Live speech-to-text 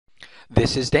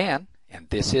This is Dan, and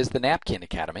this is the Napkin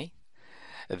Academy.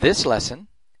 This lesson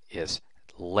is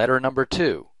letter number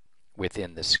 2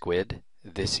 within the SQVID.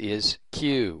 This is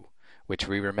Q, which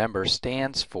we remember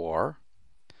stands for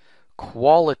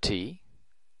quality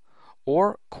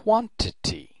or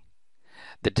quantity.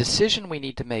 The decision we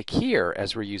need to make here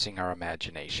as we're using our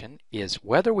imagination is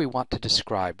whether we want to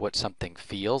describe what something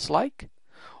feels like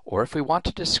or if we want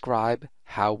to describe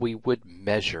how we would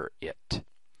measure it.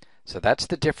 So that's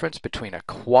the difference between a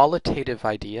qualitative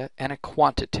idea and a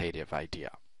quantitative idea.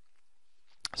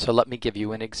 So let me give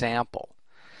you an example.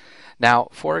 Now,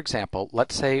 for example,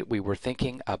 let's say we were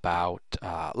thinking about,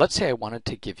 let's say I wanted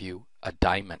to give you a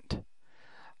diamond.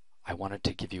 I wanted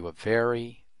to give you a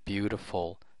very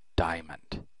beautiful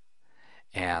diamond.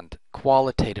 And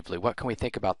qualitatively, what can we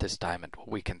think about this diamond? Well,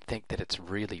 we can think that it's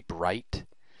really bright,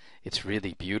 it's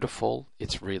really beautiful,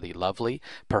 it's really lovely.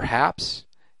 Perhaps,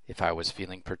 if I was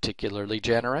feeling particularly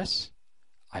generous,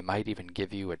 I might even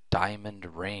give you a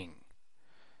diamond ring.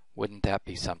 Wouldn't that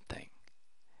be something?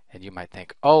 And you might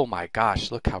think, oh my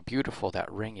gosh, look how beautiful that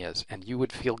ring is. And you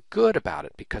would feel good about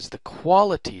it because the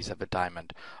qualities of a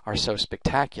diamond are so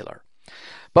spectacular.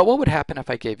 But what would happen if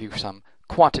I gave you some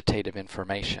quantitative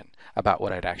information about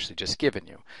what I'd actually just given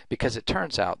you? Because it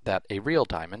turns out that a real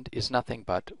diamond is nothing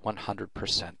but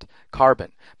 100%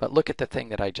 carbon. But look at the thing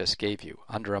that I just gave you.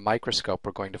 Under a microscope,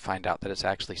 we're going to find out that it's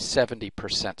actually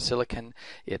 70% silicon.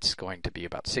 It's going to be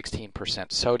about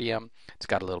 16% sodium. It's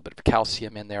got a little bit of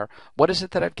calcium in there. What is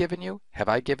it that I've given you? Have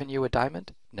I given you a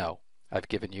diamond? No, I've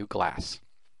given you glass.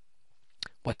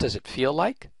 What does it feel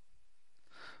like?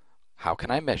 How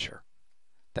can I measure?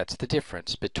 That's the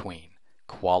difference between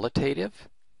qualitative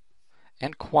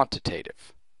and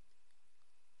quantitative.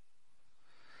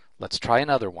 Let's try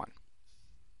another one.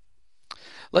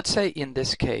 Let's say in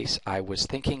this case I was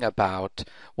thinking about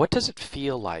what does it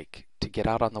feel like to get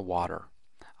out on the water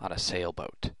on a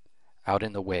sailboat, out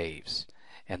in the waves,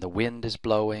 and the wind is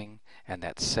blowing and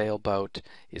that sailboat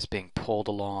is being pulled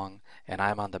along and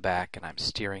I'm on the back and I'm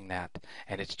steering that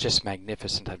and it's just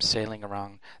magnificent. I'm sailing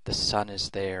around, the sun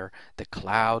is there, the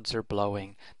clouds are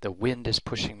blowing, the wind is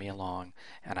pushing me along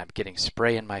and I'm getting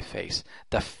spray in my face.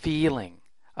 The feeling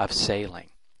of sailing.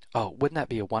 Oh, wouldn't that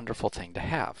be a wonderful thing to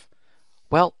have?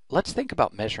 Well, let's think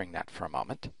about measuring that for a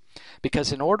moment,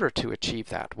 because in order to achieve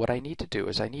that, what I need to do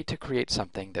is I need to create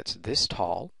something that's this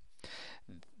tall,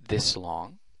 this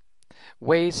long,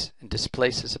 weighs and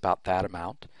displaces about that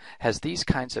amount, has these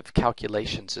kinds of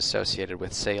calculations associated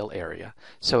with sail area.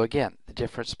 So again, the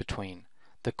difference between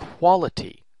the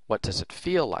quality, what does it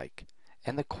feel like,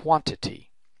 and the quantity,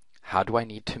 how do I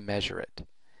need to measure it?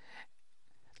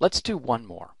 Let's do one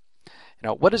more.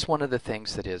 Now, what is one of the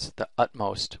things that is the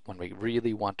utmost when we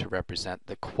really want to represent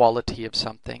the quality of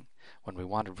something, when we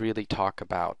want to really talk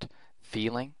about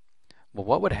feeling? Well,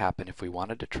 what would happen if we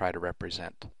wanted to try to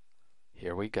represent,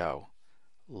 here we go,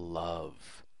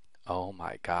 love. Oh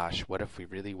my gosh, what if we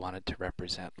really wanted to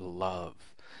represent love?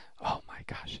 Oh my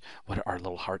gosh, what our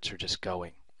little hearts are just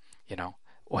going, you know?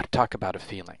 What talk about a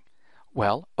feeling?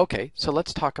 Well, okay, so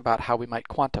let's talk about how we might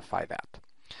quantify that.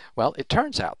 Well, it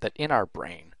turns out that in our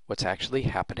brain, what's actually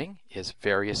happening is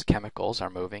various chemicals are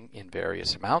moving in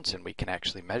various amounts and we can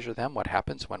actually measure them. What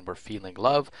happens when we're feeling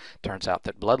love? Turns out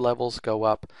that blood levels go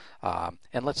up.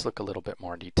 And let's look a little bit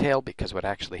more in detail, because what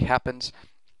actually happens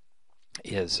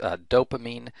is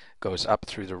dopamine goes up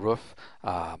through the roof,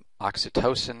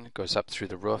 oxytocin goes up through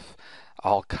the roof,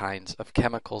 all kinds of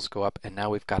chemicals go up, and now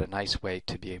we've got a nice way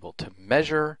to be able to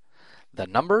measure the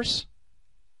numbers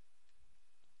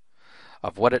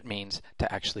of what it means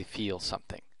to actually feel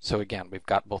something. So again, we've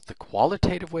got both the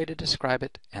qualitative way to describe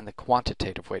it and the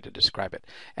quantitative way to describe it.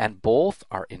 And both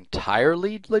are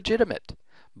entirely legitimate.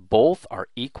 Both are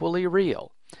equally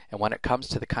real. And when it comes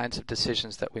to the kinds of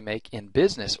decisions that we make in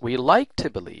business, we like to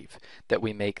believe that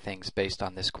we make things based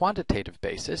on this quantitative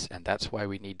basis, and that's why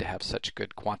we need to have such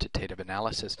good quantitative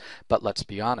analysis. But let's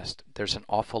be honest, there's an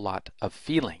awful lot of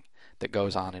feeling that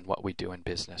goes on in what we do in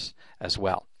business as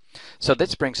well. So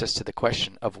this brings us to the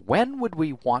question of when would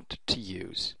we want to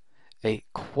use a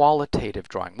qualitative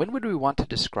drawing? When would we want to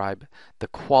describe the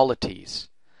qualities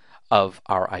of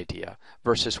our idea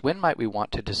versus when might we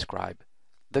want to describe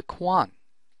the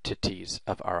quantities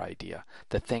of our idea,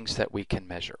 the things that we can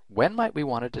measure? When might we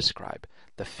want to describe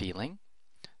the feeling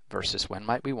versus when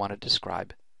might we want to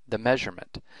describe the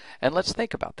measurement? And let's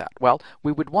think about that. Well,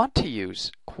 we would want to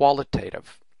use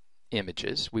qualitative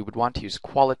images, we would want to use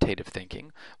qualitative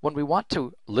thinking when we want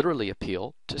to literally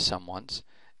appeal to someone's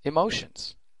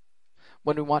emotions,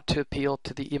 when we want to appeal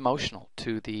to the emotional,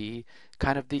 to the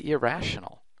kind of the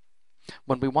irrational,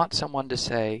 when we want someone to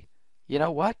say, you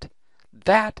know what,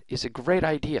 That is a great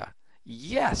idea.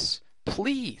 Yes,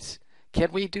 please.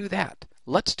 Can we do that?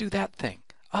 Let's do that thing.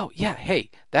 Oh, yeah, hey,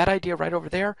 that idea right over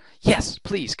there? Yes,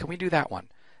 please, can we do that one?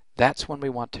 That's when we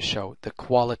want to show the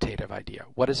qualitative idea.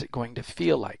 What is it going to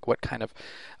feel like? What kind of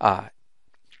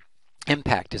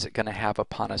impact is it going to have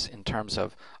upon us in terms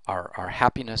of our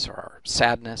happiness or our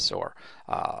sadness or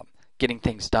getting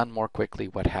things done more quickly,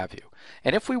 what have you.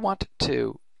 And if we want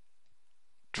to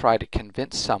try to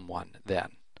convince someone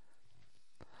then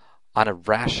on a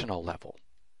rational level,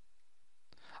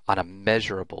 on a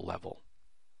measurable level,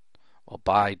 well,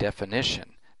 by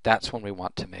definition, that's when we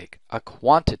want to make a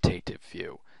quantitative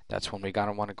view. That's when we're going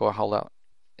to want to go out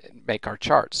and make our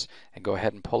charts and go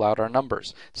ahead and pull out our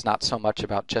numbers. It's not so much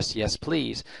about just yes,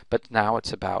 please, but now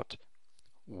it's about,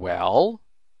 well,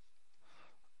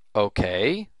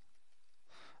 okay,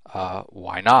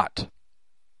 why not?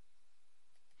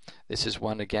 This is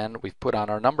one, again, we've put on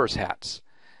our numbers hats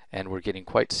and we're getting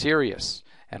quite serious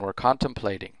and we're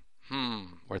contemplating.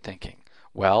 We're thinking,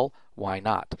 well, why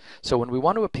not? So when we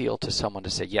want to appeal to someone to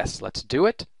say, yes, let's do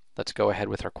it, let's go ahead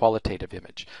with our qualitative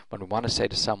image. When we want to say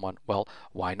to someone, well,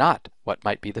 why not? What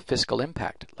might be the fiscal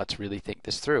impact? Let's really think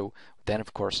this through. Then,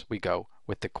 of course, we go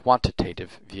with the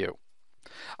quantitative view.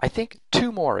 I think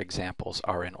two more examples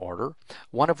are in order,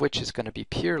 one of which is going to be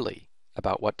purely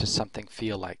about what does something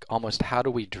feel like, almost how do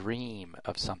we dream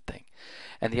of something.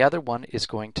 And the other one is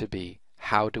going to be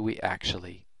how do we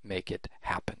actually make it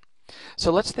happen.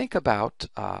 So let's think about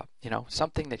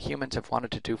something that humans have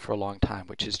wanted to do for a long time,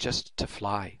 which is just to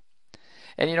fly.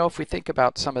 And if we think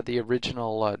about some of the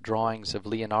original drawings of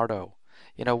Leonardo,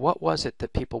 what was it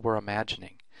that people were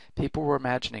imagining? People were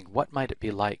imagining what might it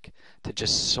be like to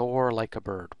just soar like a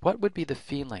bird. What would be the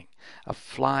feeling of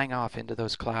flying off into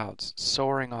those clouds,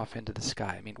 soaring off into the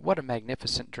sky? I mean, what a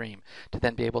magnificent dream to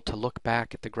then be able to look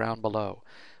back at the ground below.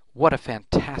 What a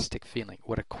fantastic feeling.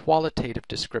 What a qualitative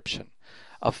description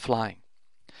of flying.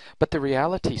 But the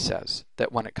reality says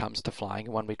that when it comes to flying,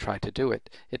 and when we try to do it,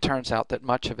 it turns out that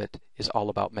much of it is all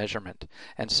about measurement.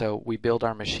 And so we build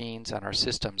our machines and our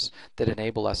systems that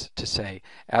enable us to say,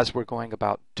 as we're going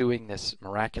about doing this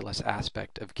miraculous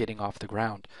aspect of getting off the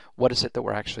ground, what is it that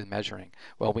we're actually measuring?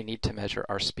 Well, we need to measure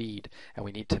our speed, and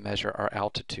we need to measure our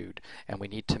altitude, and we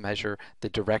need to measure the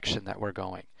direction that we're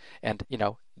going. And,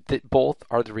 both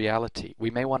are the reality. We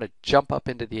may want to jump up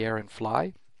into the air and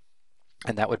fly,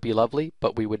 and that would be lovely,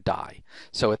 but we would die.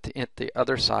 So at the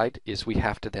other side is we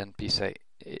have to then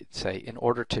say, in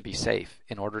order to be safe,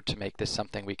 in order to make this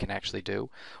something we can actually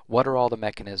do, what are all the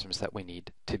mechanisms that we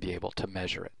need to be able to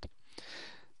measure it?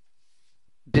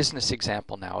 Business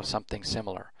example now of something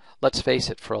similar. Let's face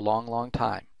it, for a long, long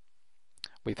time,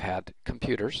 we've had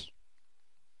computers.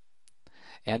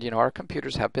 And, our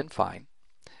computers have been fine.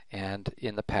 And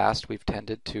in the past, we've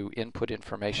tended to input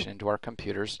information into our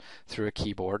computers through a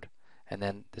keyboard, and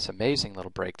then this amazing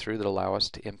little breakthrough that allow us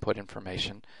to input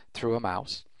information through a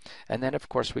mouse. And then, of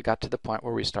course, we got to the point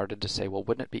where we started to say, well,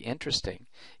 wouldn't it be interesting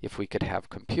if we could have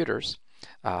computers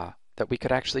that we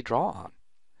could actually draw on?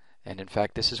 And in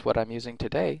fact, this is what I'm using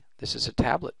today. This is a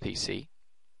tablet PC.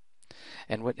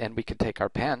 And we could take our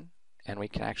pen and we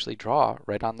can actually draw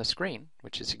right on the screen,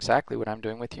 which is exactly what I'm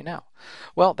doing with you now.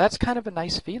 Well, that's kind of a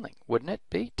nice feeling, wouldn't it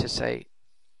be, to say,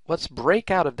 let's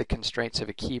break out of the constraints of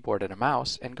a keyboard and a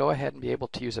mouse and go ahead and be able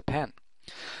to use a pen.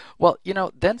 Well,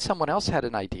 then someone else had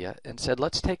an idea and said,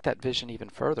 let's take that vision even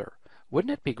further.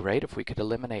 Wouldn't it be great if we could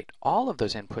eliminate all of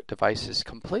those input devices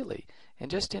completely and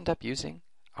just end up using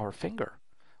our finger?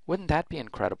 Wouldn't that be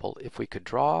incredible if we could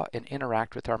draw and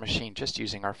interact with our machine just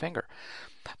using our finger?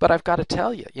 But I've got to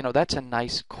tell you, that's a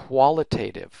nice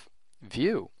qualitative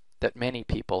view that many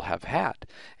people have had.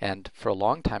 And for a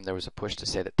long time, there was a push to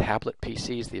say that tablet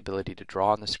PCs, the ability to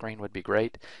draw on the screen, would be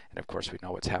great. And of course, we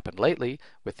know what's happened lately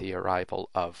with the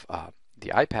arrival of the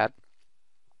iPad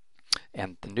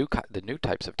and the new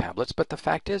types of tablets. But the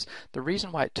fact is, the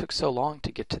reason why it took so long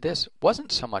to get to this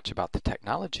wasn't so much about the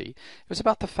technology. It was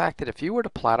about the fact that if you were to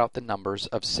plot out the numbers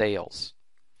of sales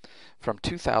from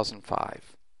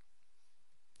 2005,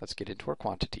 let's get into our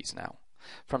quantities now,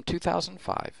 from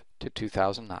 2005 to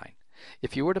 2009,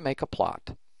 if you were to make a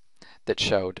plot that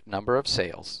showed number of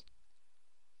sales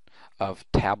of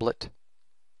tablet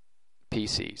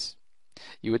PCs,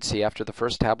 you would see after the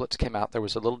first tablets came out, there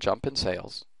was a little jump in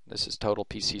sales. This is total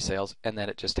PC sales, and then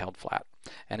it just held flat.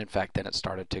 And in fact, then it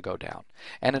started to go down.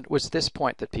 And it was this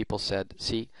point that people said,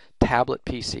 see, tablet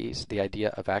PCs, the idea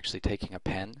of actually taking a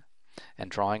pen and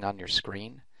drawing on your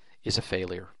screen, is a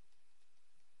failure.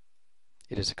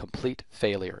 It is a complete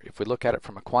failure. If we look at it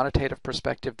from a quantitative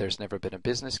perspective, there's never been a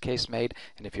business case made.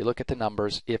 And if you look at the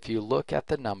numbers,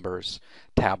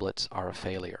 tablets are a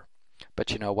failure.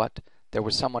 But you know what? There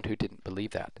was someone who didn't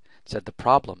believe that. Said the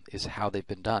problem is how they've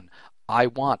been done. I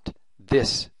want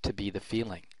this to be the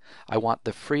feeling. I want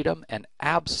the freedom and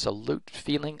absolute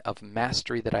feeling of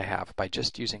mastery that I have by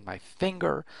just using my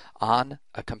finger on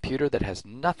a computer that has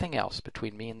nothing else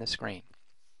between me and the screen.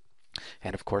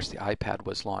 And of course the iPad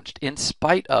was launched in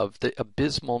spite of the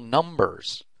abysmal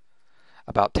numbers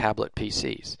about tablet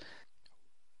PCs.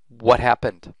 What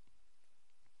happened?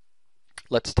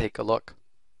 Let's take a look.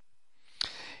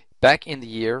 Back in the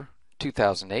year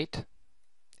 2008,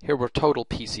 here were total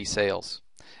PC sales.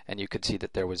 And you could see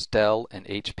that there was Dell and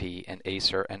HP and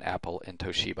Acer and Apple and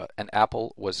Toshiba. And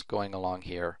Apple was going along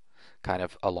here, kind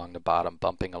of along the bottom,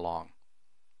 bumping along.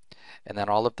 And then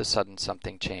all of a sudden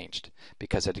something changed,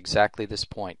 because at exactly this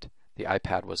point the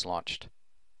iPad was launched.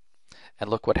 And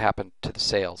look what happened to the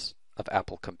sales of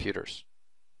Apple computers.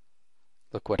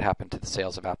 Look what happened to the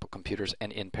sales of Apple computers,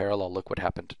 and in parallel, look what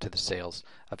happened to the sales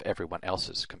of everyone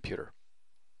else's computer.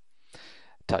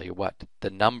 Tell you what, the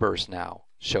numbers now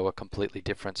show a completely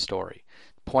different story.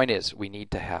 Point is, we need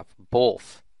to have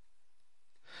both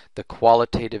the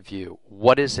qualitative view,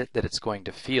 what is it that it's going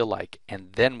to feel like,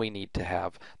 and then we need to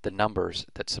have the numbers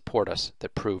that support us,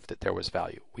 that prove that there was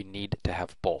value. We need to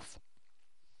have both.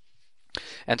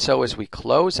 And so as we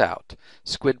close out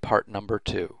SQUID part number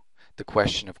 2, the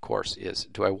question, of course, is,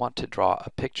 do I want to draw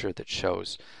a picture that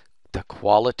shows the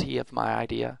quality of my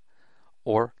idea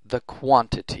or the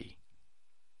quantity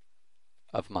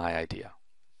of my idea?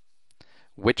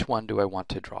 Which one do I want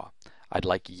to draw? I'd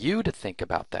like you to think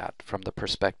about that from the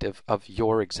perspective of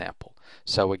your example.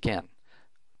 So again,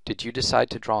 did you decide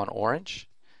to draw an orange?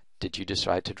 Did you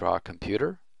decide to draw a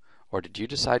computer? Or did you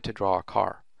decide to draw a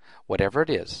car? Whatever it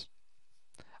is,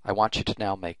 I want you to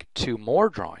now make 2 more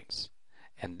drawings.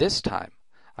 And this time,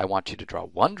 I want you to draw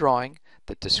one drawing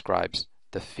that describes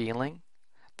the feeling,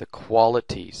 the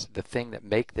qualities, the thing that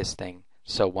make this thing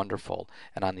so wonderful.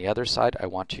 And on the other side, I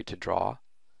want you to draw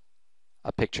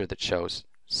a picture that shows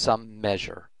some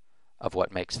measure of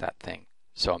what makes that thing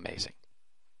so amazing.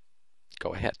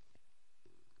 Go ahead.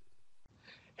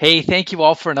 Hey, thank you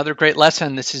all for another great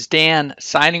lesson. This is Dan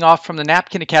signing off from the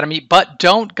Napkin Academy, but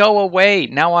don't go away.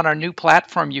 Now on our new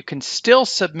platform, you can still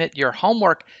submit your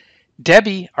homework.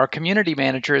 Debbie, our community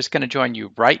manager, is going to join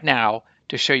you right now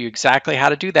to show you exactly how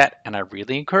to do that, and I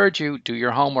really encourage you, do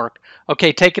your homework.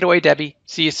 Okay, take it away, Debbie.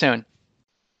 See you soon.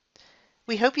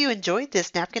 We hope you enjoyed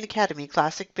this Napkin Academy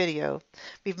classic video.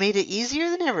 We've made it easier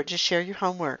than ever to share your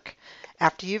homework.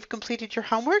 After you've completed your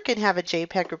homework and have a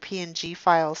JPEG or PNG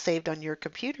file saved on your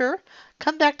computer,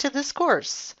 come back to this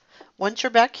course. Once you're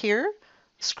back here,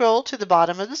 scroll to the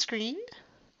bottom of the screen,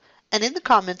 and in the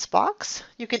comments box,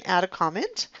 you can add a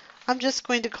comment. I'm just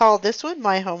going to call this one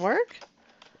My Homework.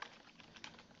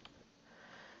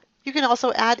 You can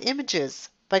also add images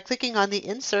by clicking on the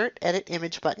Insert Edit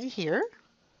Image button here.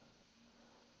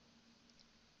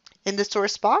 In the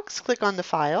source box, click on the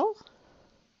file.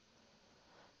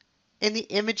 In the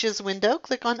Images window,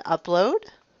 click on Upload,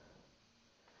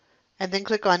 and then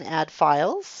click on Add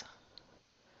Files.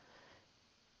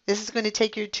 This is going to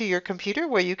take you to your computer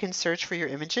where you can search for your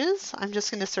images. I'm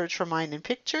just going to search for mine in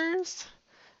Pictures,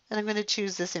 and I'm going to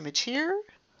choose this image here.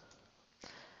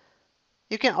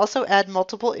 You can also add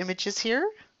multiple images here.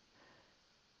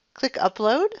 Click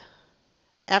Upload.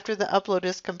 After the upload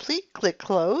is complete, click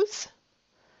Close.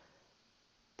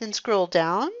 Then scroll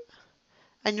down,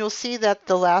 and you'll see that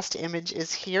the last image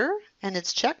is here, and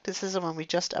it's checked. This is the one we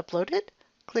just uploaded.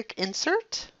 Click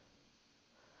Insert.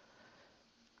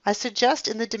 I suggest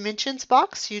in the Dimensions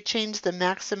box you change the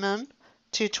maximum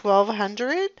to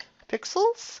 1200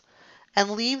 pixels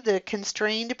and leave the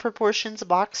Constrained Proportions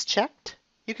box checked.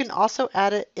 You can also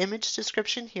add an image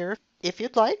description here if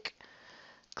you'd like.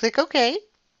 Click OK.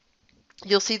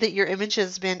 You'll see that your image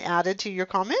has been added to your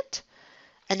comment.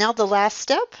 And now the last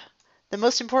step, the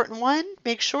most important one,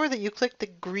 make sure that you click the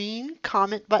green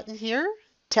comment button here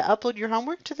to upload your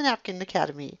homework to the Napkin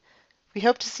Academy. We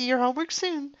hope to see your homework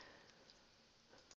soon.